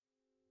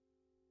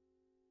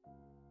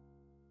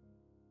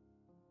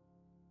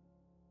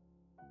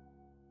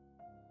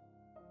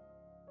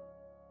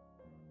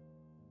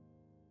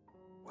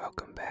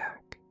Welcome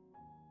back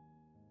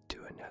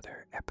to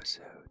another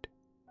episode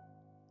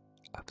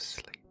of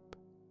Sleep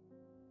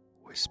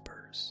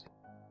Whispers.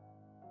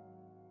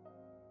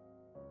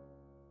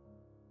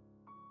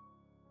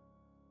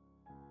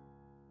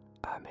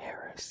 I'm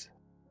Harris,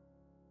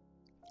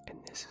 and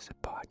this is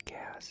a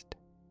podcast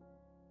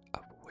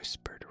of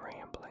whispered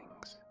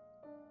ramblings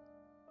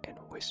and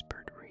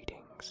whispered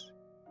readings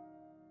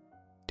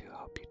to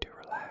help you to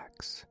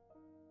relax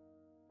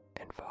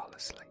and fall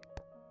asleep.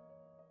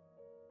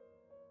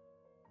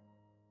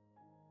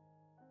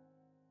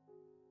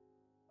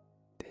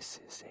 This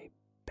is a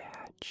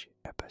batch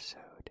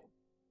episode,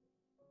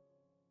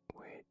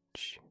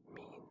 which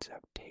means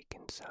I've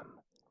taken some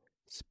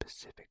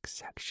specific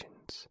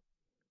sections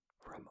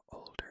from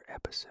older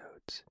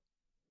episodes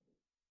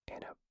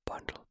and have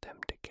bundled them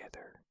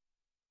together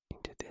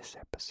into this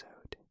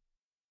episode.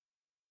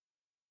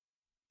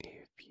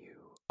 If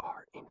you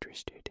are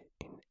interested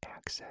in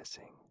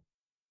accessing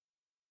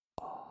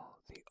all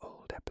the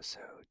old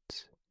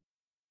episodes,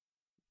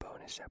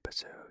 bonus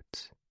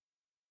episodes,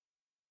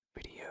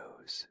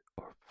 videos,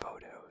 or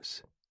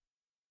photos,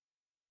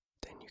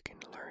 then you can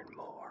learn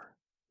more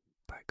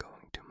by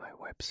going to my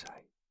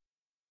website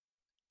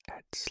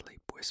at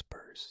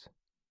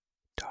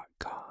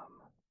sleepwhispers.com.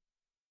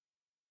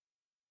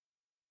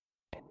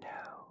 And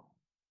now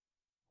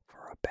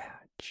for a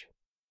batch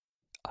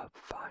of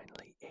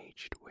finely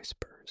aged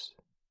whispers.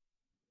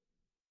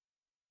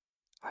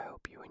 I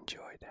hope you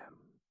enjoy them.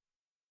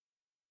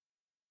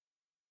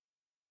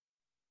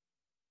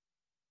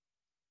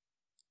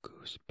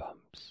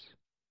 Goosebumps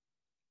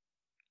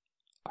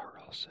are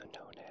also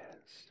known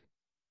as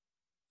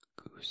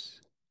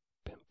goose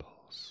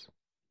pimples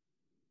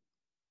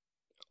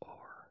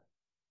or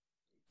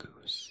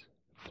goose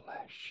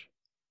flesh,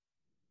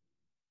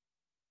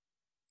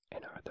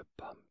 and are the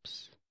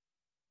bumps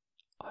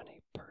on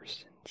a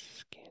person's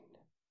skin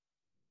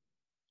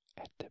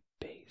at the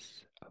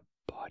base of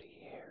body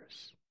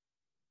hairs,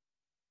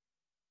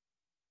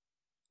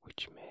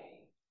 which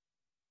may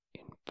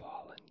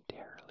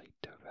involuntarily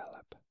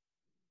develop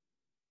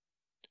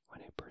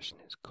when a person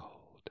is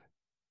cold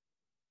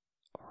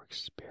or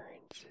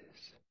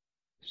experiences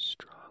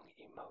strong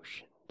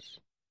emotions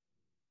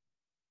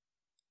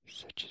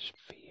such as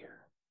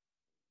fear,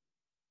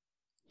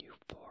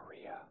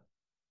 euphoria,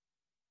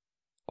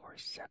 or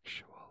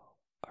sexual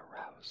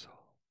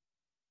arousal.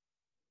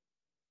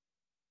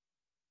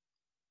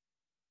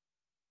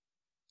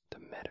 The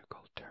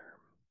medical term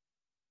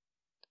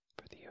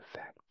for the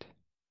effect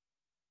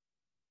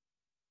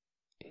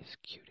is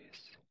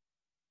cutis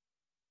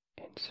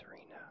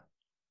anserina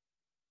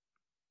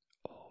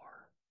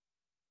or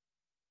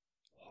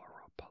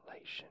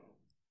horripilation.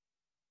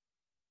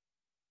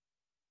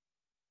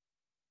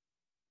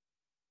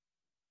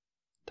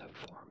 The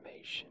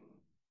formation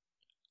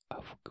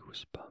of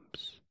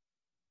goosebumps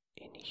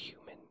in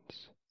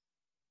humans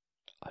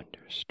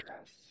under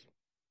stress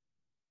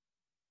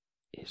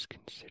is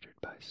considered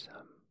by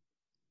some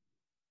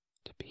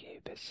to be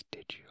a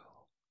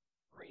vestigial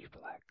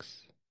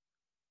reflex.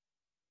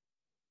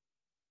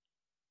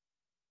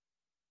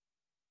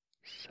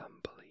 Some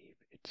believe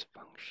its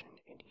function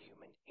in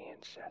human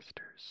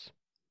ancestors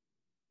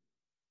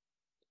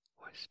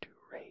was to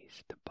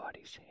raise the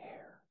body's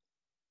hair,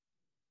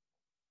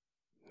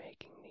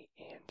 making the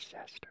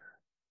ancestor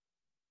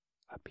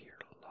appear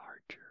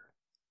larger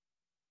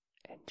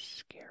and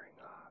scaring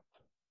off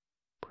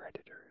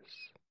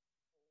predators.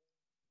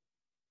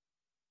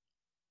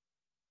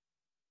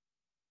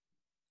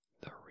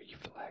 The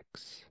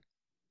reflex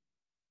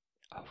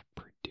of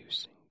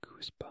producing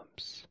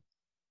goosebumps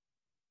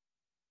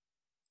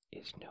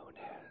is known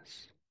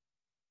as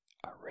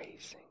a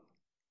raising,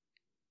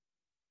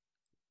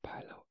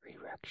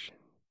 piloerection,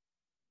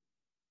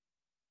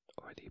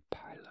 or the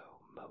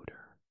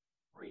pilomotor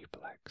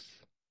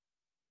reflex.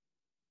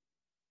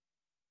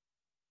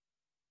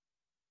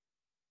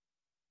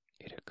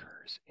 It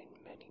occurs in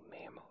many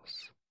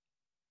mammals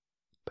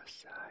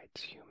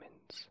besides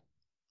humans.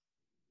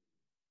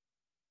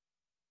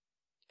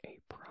 A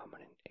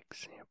prominent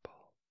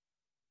example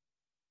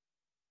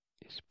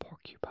is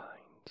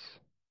porcupines,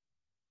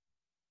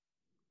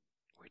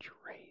 which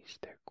raise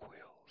their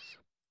quills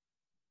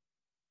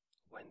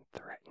when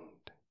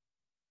threatened,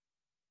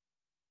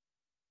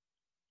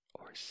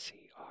 or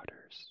sea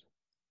otters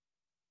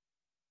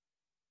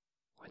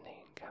when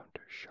they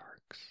encounter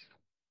sharks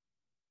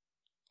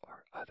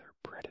or other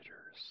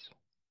predators.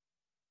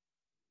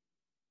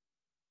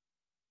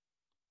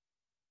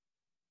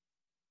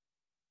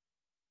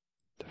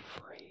 The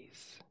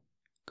phrase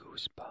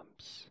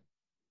goosebumps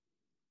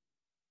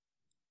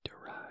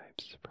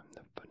derives from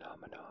the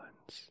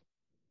phenomenon's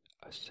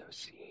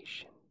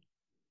association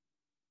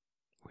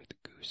with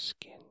goose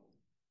skin.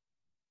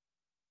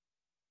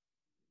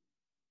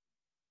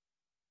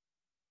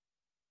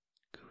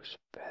 Goose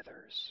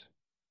feathers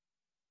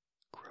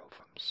grow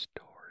from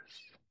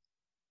stores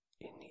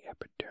in the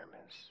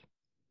epidermis,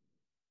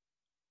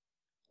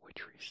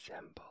 which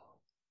resemble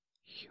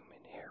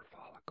human hair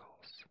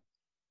follicles.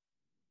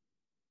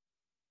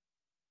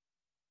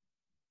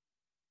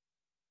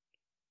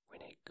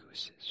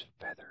 goose's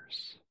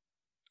feathers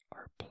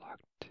are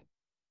plucked,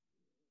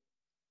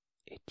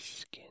 its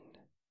skin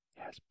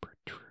has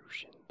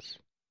protrusions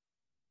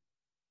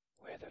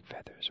where the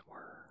feathers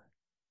were,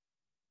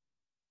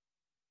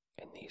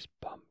 and these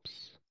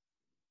bumps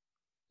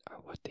are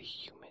what the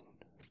human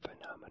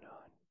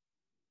phenomenon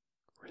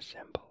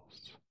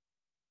resembles.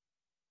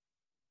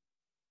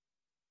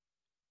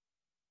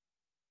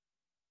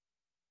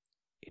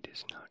 It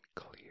is not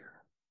clear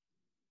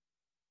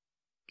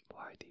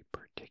why the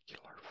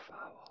particular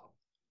fowl,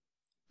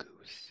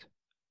 goose,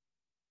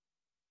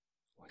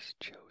 was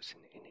chosen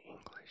in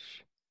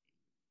English,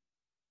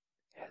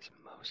 as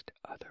most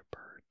other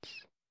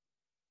birds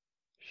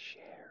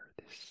share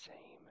this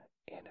same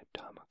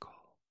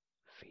anatomical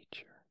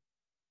feature.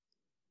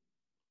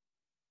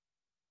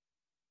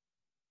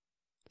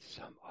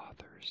 Some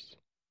authors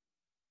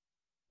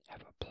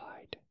have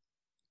applied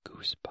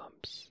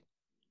goosebumps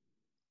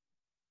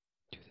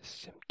to the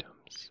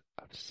symptoms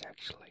of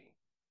sexually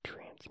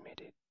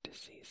transmitted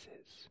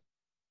diseases.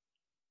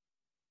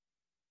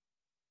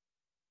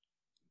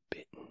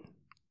 Bitten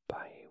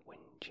by a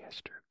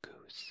Winchester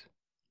goose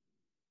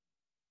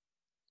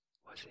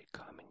was a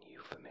common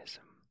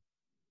euphemism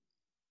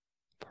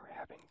for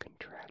having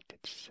contracted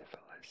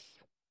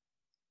syphilis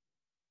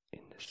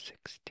in the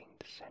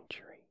 16th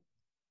century.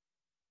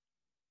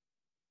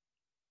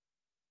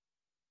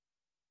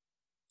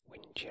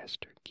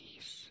 Winchester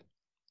geese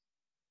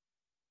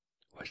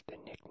was the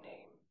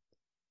nickname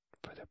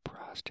for the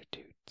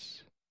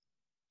prostitutes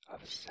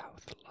of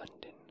South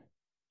London,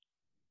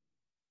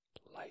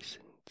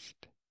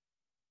 licensed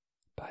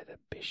by the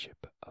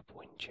Bishop of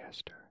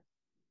Winchester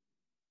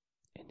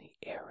in the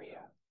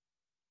area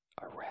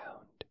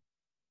around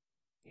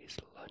his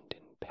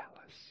London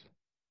palace.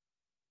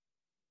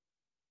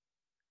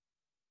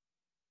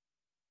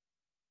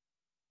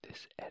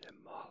 This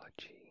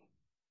etymology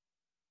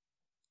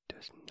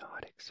does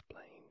not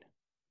explain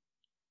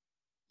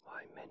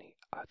why many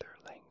other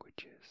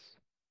languages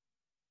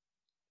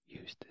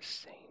use the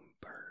same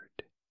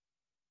bird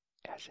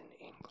as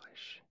in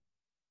English.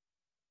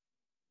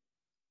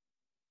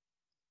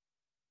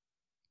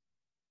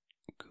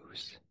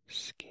 Goose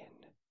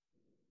skin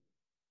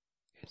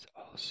is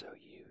also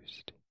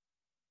used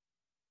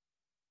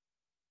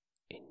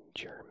in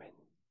German,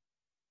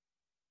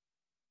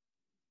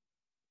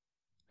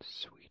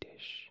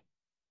 Swedish,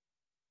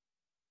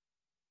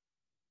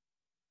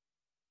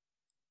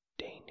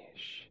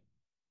 Danish,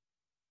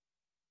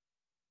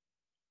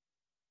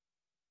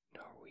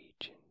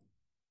 Norwegian,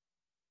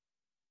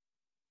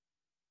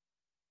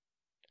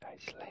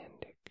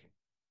 Icelandic,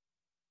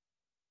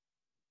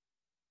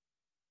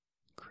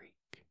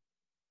 Greek,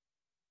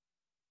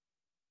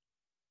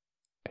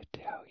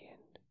 Italian,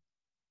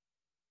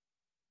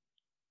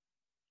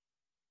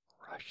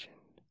 Russian,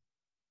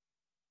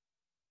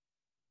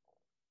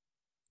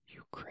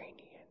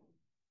 Ukrainian,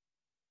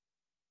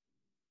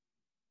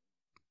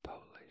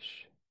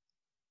 Polish,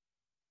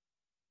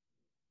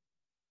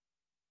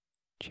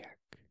 Czech,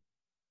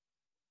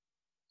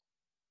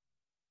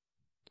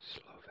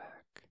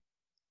 Slovak,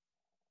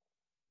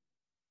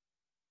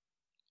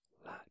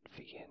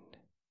 Latvian,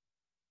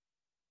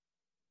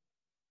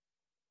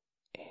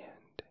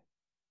 and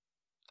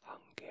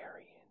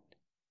Hungarian.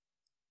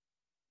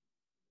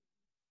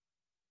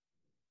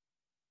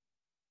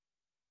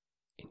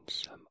 In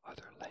some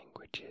other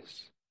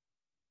languages,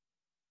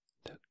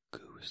 the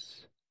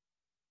goose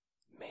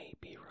may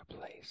be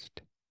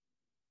replaced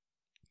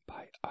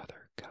by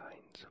other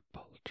kinds of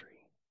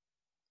poultry.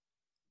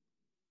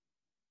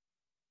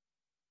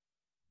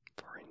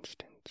 For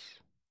instance,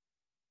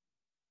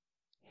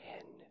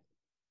 hen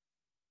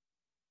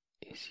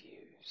is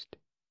used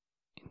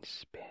in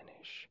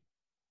Spanish,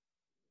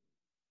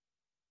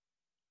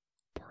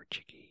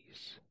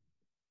 Portuguese,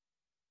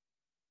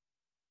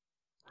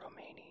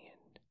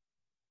 Romanian,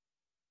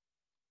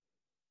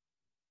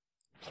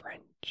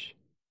 French,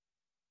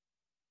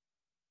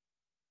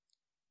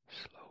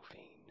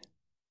 Slovene,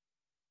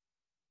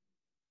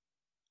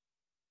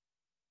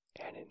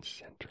 and in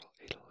central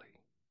Italy.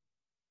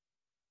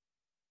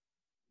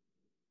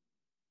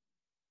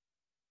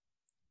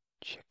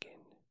 Chicken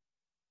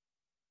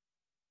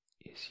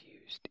is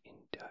used in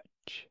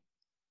Dutch,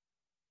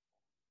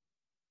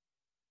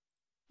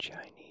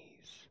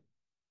 Chinese,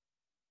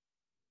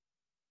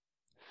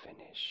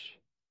 Finnish,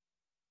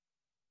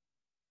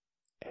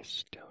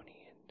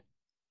 Estonian,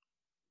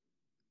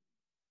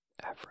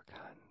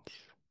 Afrikaans,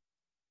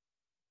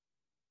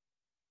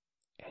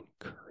 and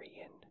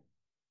Korean.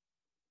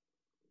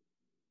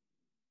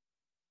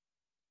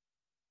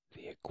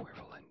 The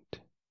equivalent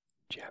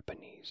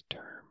Japanese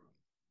term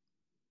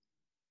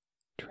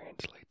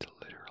translates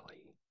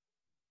literally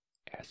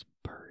as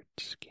bird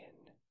skin.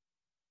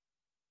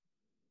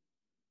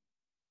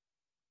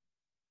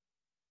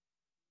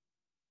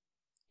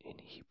 In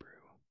Hebrew,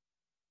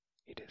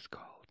 it is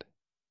called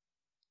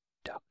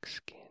duck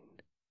skin.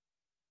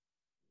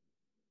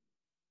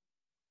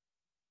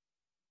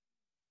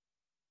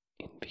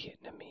 In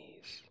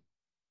Vietnamese,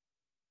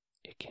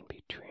 it can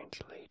be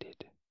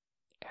translated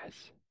as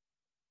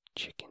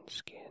chicken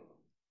skin,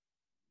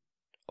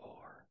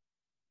 or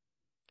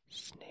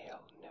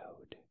snail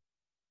node.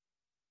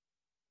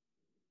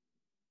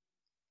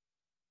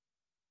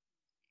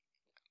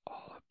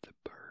 All of the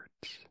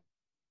birds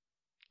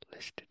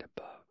listed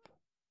above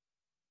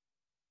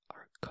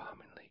are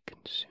commonly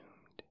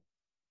consumed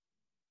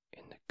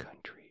in the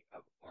country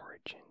of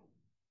origin,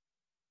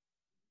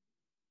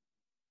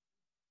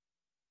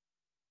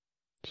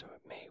 so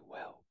it may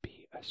well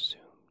be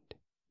assumed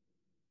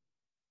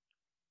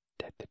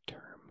that the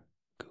term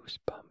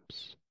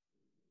goosebumps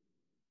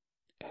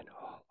and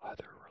all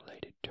other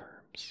related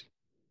terms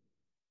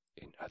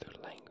in other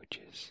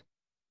languages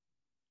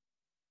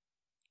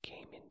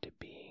came into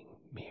being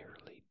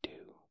merely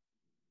due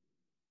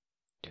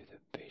to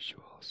the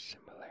visual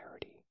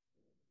similarity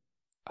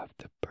of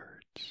the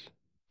bird's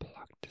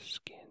plucked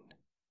skin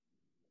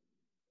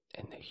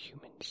and the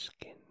human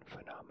skin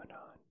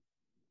phenomenon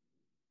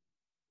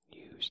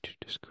used to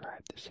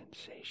describe the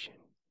sensation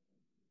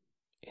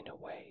in a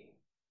way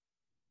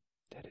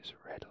that is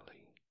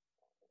readily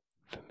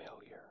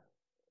familiar.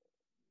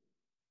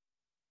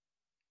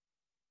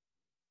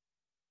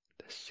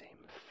 The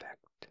same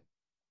effect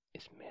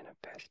is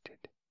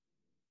manifested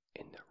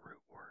in the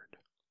root word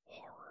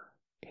horror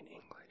in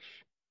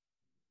English,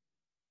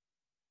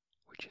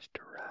 which is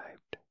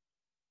derived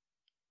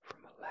from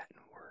a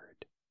Latin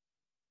word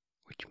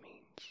which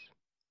means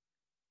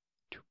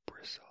to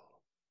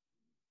bristle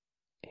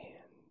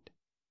and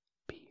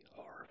be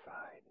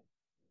horrified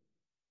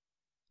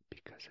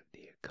because of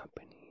the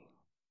accompanying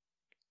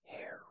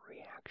hair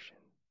reaction.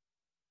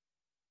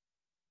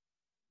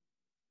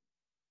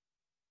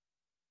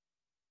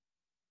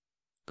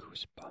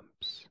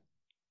 Goosebumps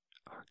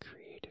are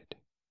created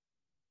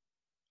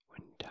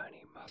when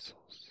tiny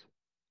muscles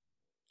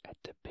at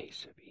the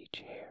base of each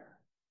hair,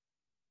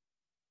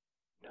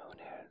 known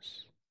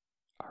as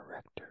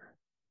arrector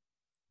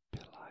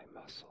pili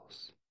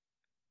muscles,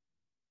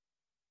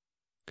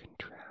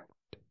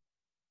 contract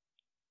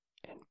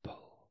and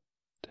pull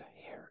the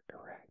hair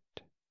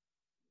erect.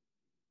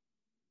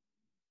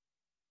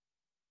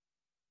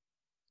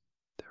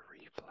 The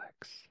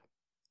reflex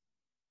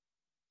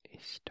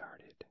is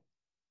started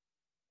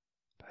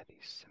by the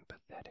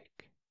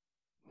sympathetic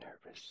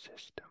nervous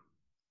system,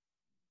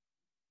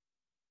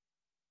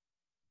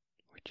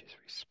 which is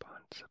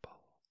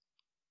responsible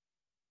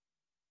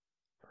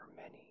for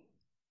many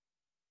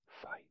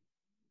fight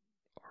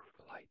or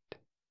flight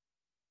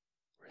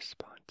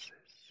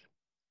responses.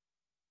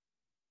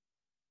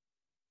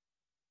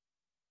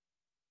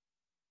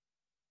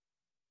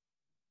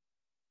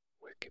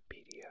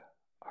 Wikipedia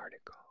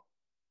article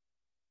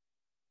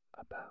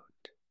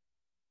about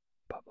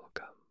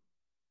bubblegum.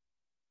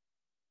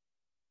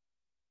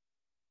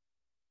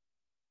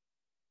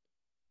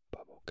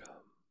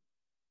 Bubblegum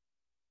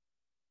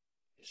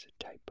is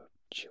a type of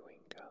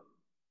chewing gum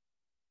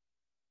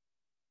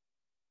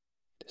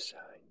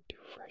designed to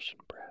freshen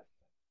breath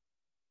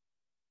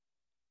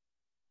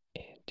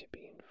and to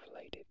be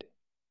inflated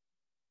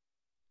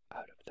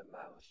out of the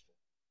mouth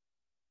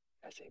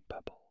as a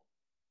bubble.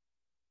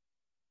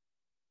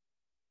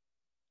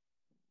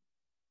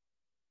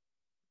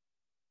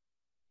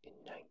 In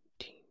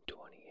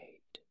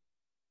 1928,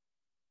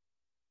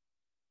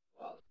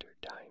 Walter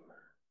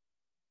Dimer,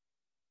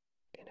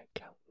 an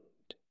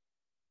accountant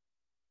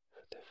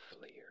for the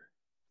Fleer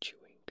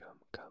Chewing Gum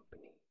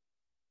Company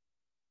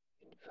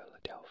in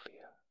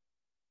Philadelphia,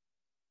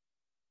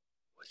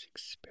 was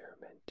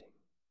experimenting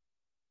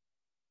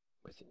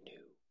with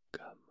new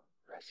gum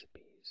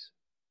recipes.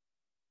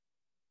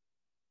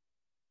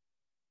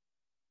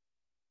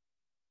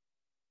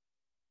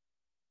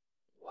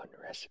 One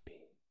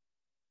recipe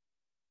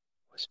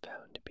was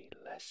found to be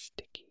less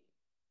sticky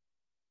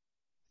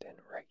than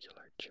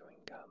regular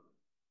chewing gum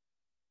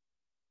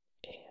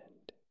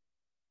and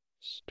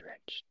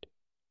stretched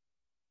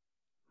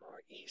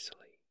more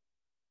easily.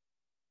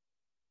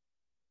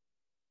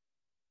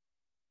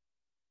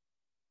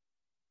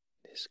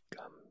 This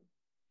gum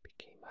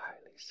became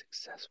highly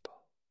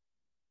successful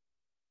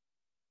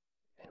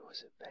and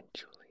was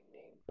eventually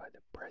named by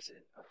the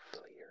president of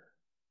Fleer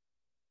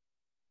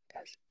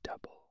as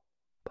Double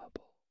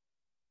Bubble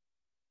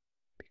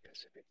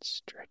because of its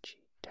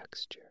stretchy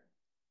texture.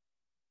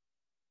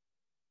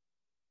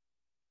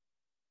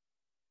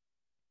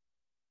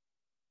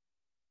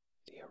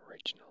 The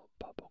original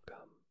bubble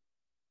gum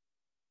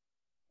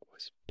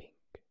was pink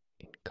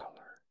in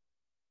color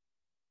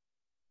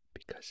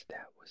because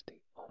that was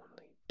the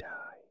only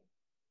dye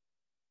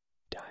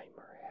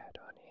Dimer had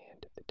on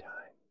hand at the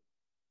time,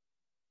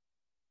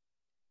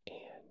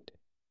 and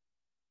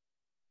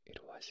it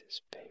was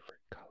his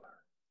favorite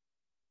color.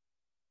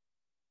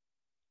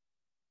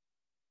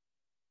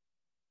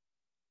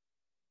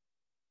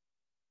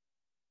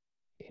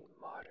 In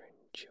modern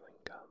chewing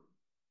gum,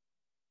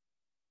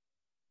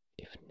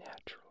 if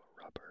natural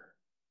rubber,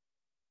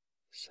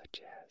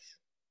 such as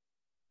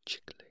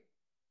chicle,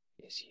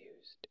 is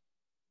used,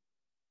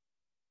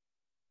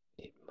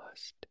 it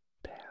must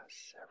pass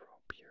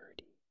several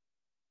purity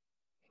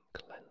and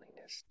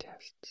cleanliness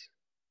tests.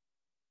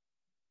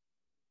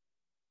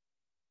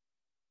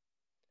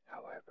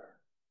 However,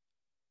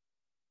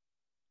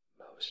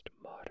 most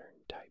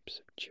modern types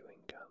of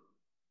chewing gum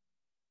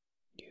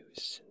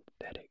use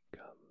synthetic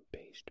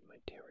gum-based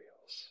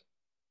materials.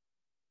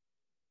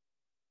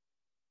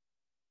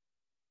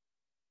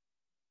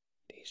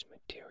 These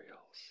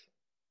materials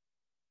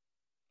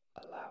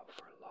allow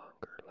for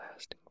longer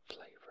lasting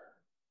flavor,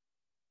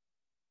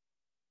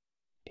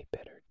 a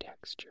better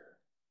texture,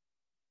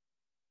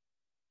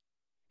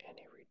 and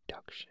a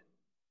reduction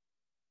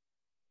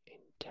in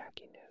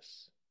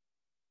tackiness.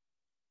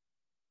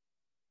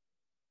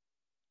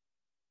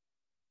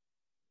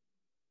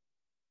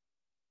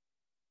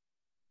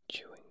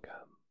 Chewing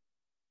gum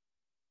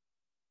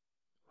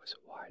was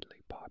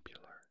widely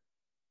popular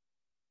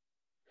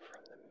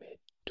from the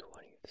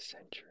mid-20th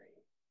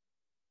century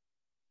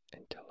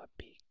until a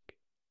peak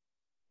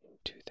in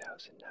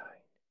 2009,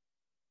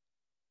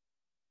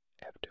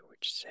 after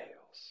which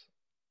sales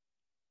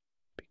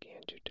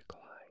began to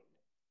decline.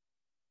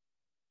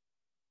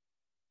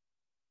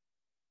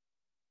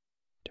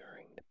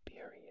 During the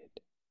period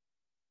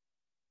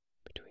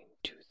between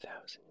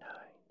 2009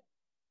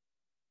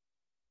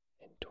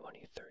 and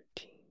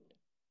 2013,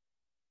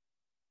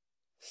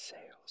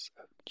 sales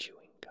of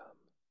chewing gum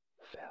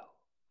fell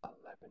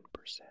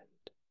 11%.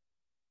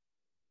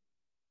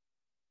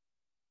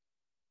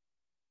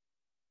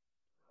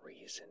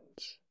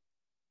 Reasons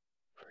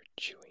for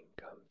chewing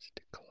gum's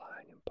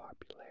decline in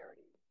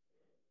popularity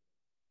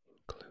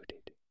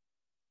included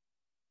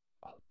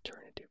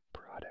alternative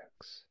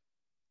products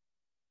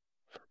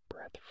for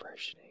breath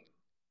freshening,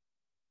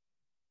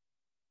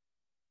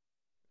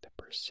 the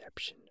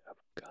perception of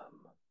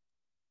gum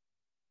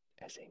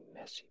as a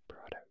messy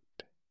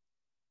product,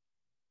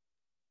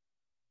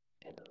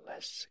 and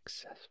less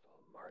successful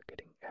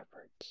marketing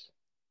efforts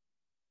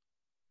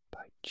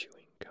by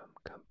chewing gum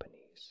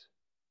companies.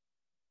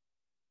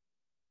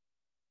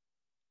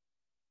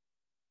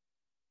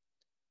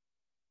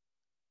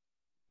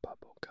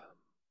 Bubble gum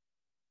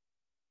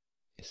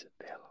is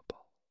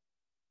available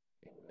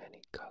in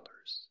many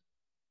colors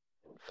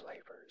and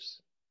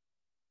flavors.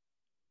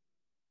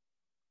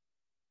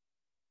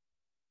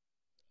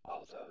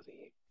 Although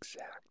the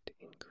exact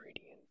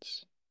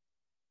ingredients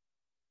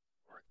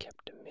were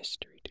kept a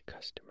mystery to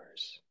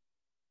customers,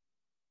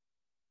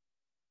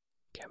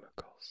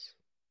 chemicals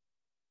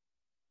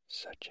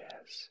such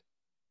as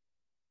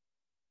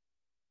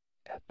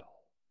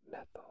ethyl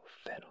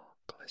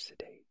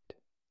methylphenylglycidate,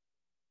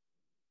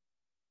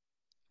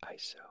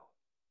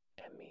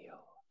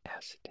 isoamyl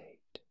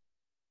acetate,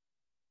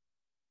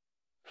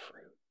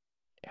 fruit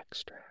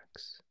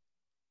extracts,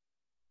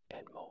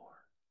 and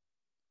more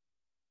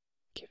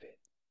give it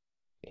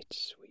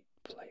its sweet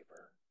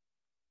flavor.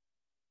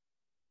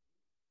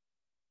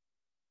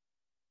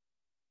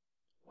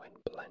 When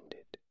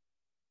blended,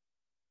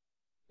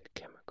 the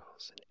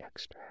chemicals and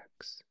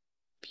extracts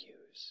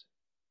fuse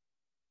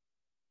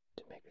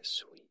to make a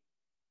sweet,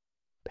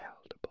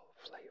 palatable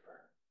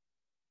flavor.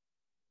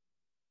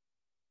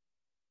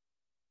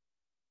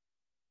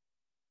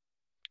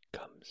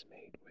 Gums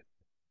made with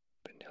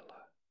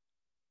vanilla,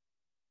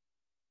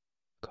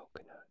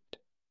 coconut,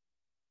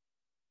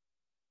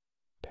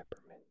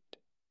 peppermint,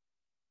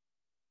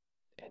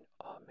 and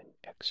almond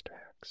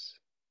extracts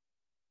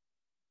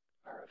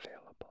are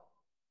available.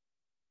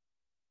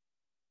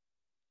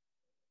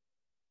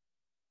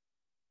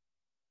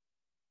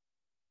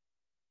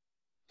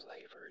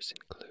 Flavors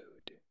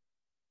include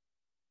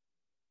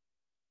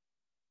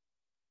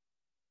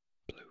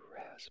blue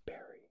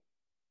raspberry,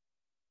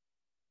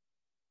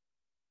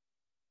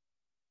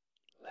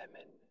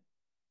 lemon,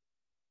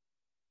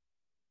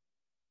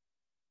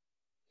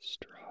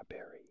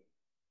 strawberry,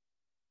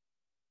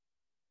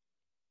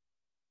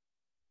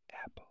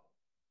 apple,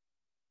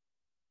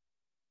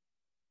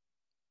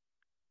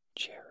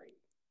 cherry,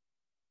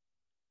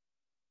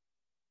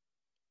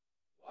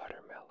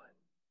 watermelon,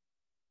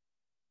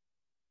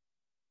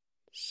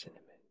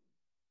 cinnamon,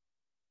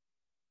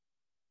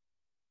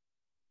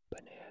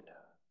 banana,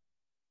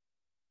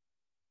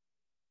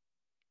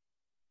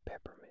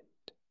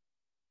 peppermint,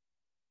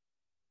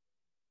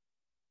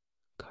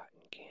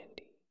 cotton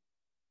candy,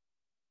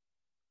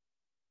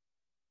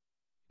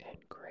 and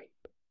grape.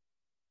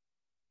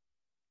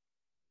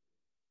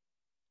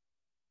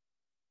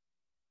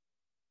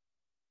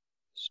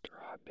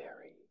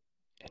 Strawberry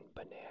and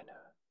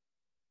banana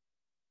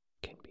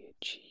can be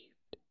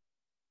achieved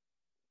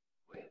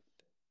with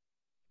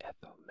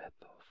ethyl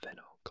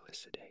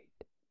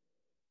methylphenylglycidate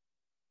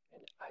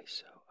and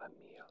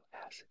isoamyl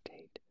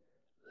acetate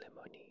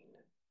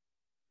limonene,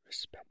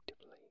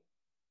 respectively.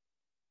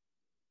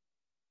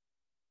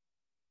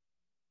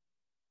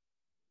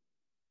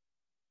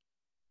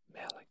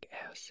 Malic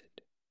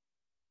acid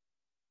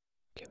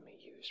can be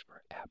used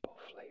for apple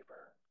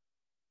flavor.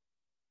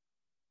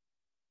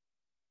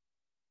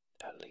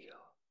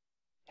 Allyl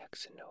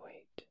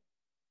hexanoate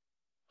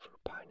for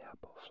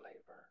pineapple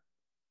flavor.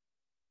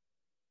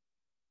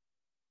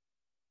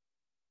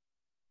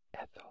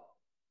 Ethyl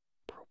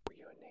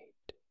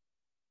propionate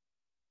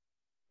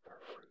for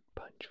fruit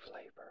punch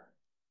flavor.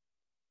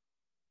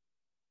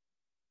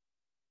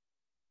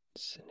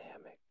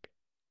 cinnamic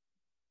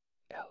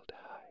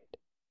aldehyde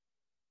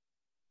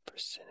for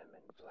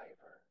cinnamon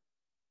flavor,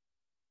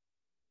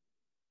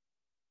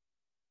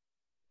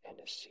 and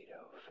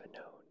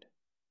acetophenone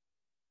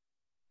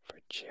for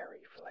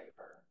cherry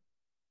flavor.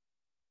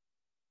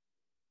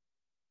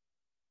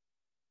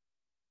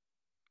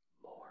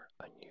 More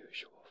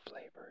unusual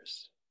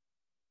flavors,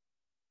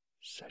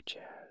 such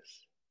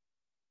as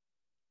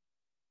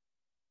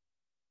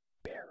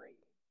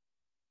berry,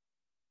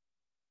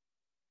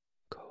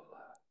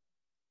 cola,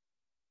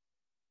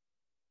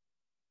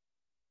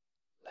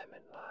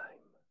 lemon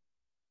lime,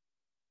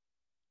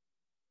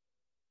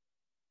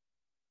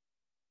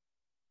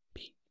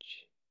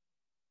 peach,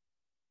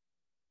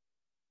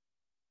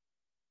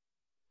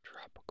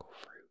 tropical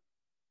fruit,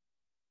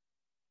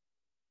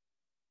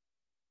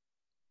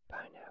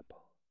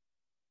 pineapple,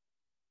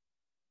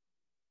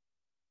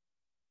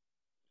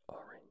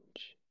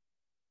 orange,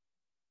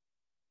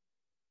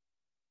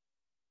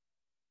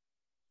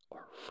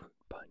 or fruit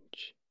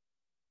punch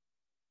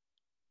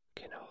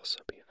can also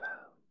be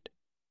found,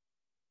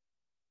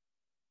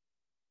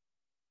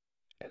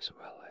 as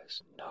well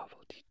as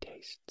novelty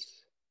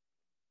tastes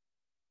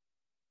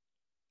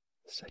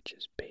such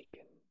as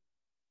bacon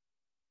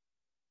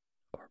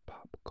or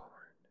popcorn.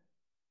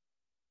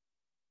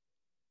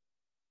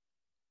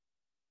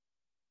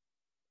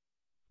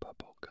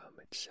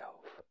 Bubblegum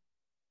itself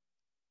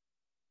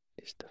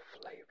is the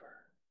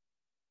flavor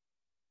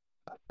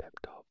of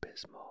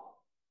Pepto-Bismol,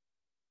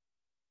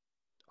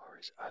 or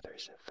as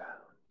others have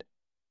found,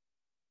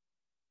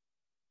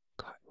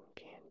 cotton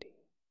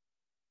candy.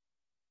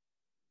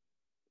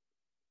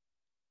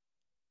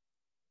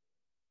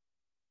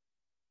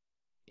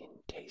 In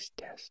taste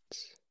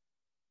tests,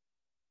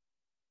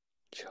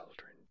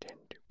 children tend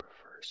to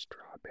prefer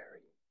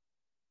strawberry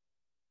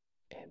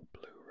and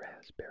blue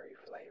raspberry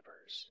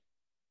flavors,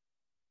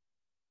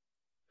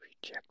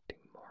 rejecting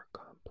more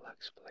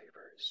complex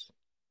flavors,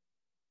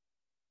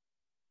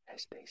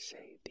 as they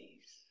say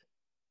these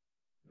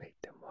make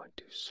them want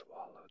to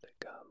swallow the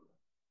gum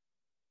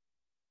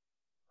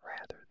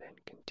rather than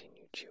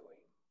continue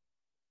chewing.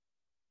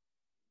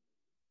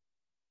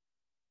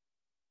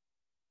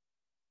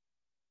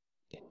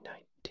 In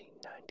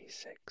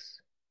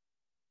 1996,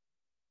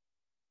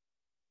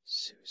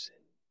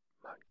 Susan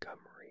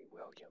Montgomery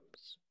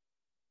Williams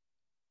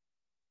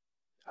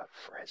of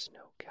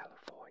Fresno,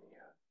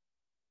 California,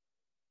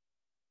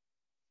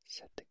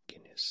 set the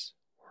Guinness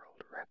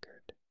World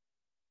Record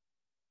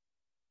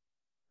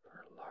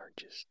for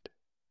largest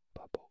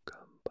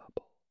bubblegum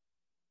bubble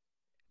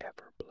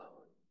ever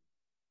blown,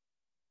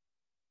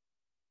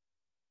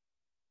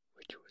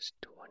 which was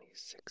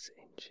 26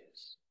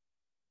 inches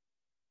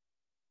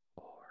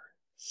or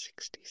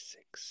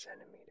 66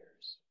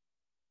 centimeters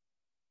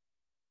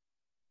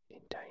in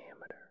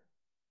diameter.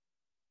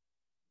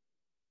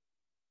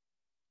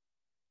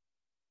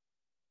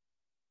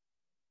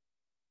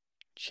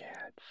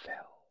 Chad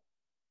Fell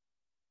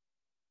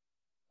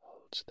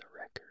holds the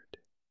record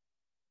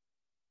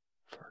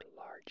for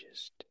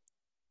largest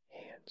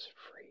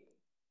hands-free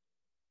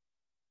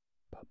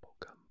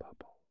bubblegum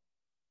bubble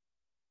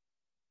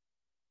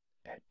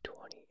at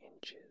 20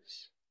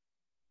 inches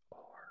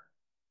or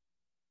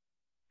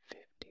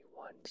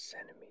 51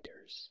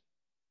 centimeters,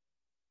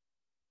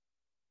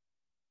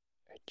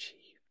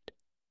 achieved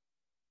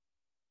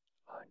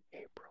on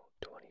April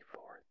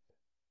 24th,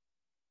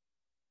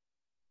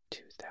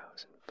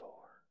 2004.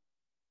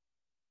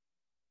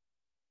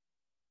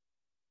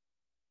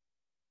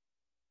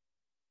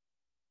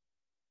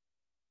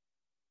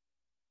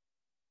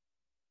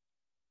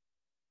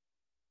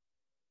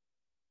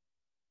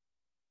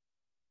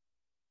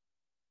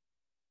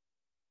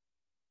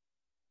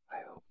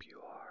 I hope you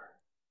are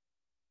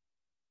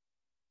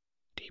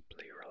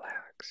deeply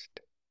relaxed,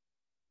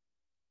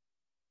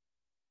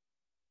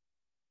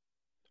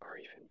 or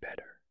even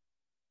better,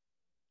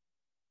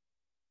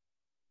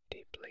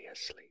 deeply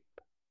asleep.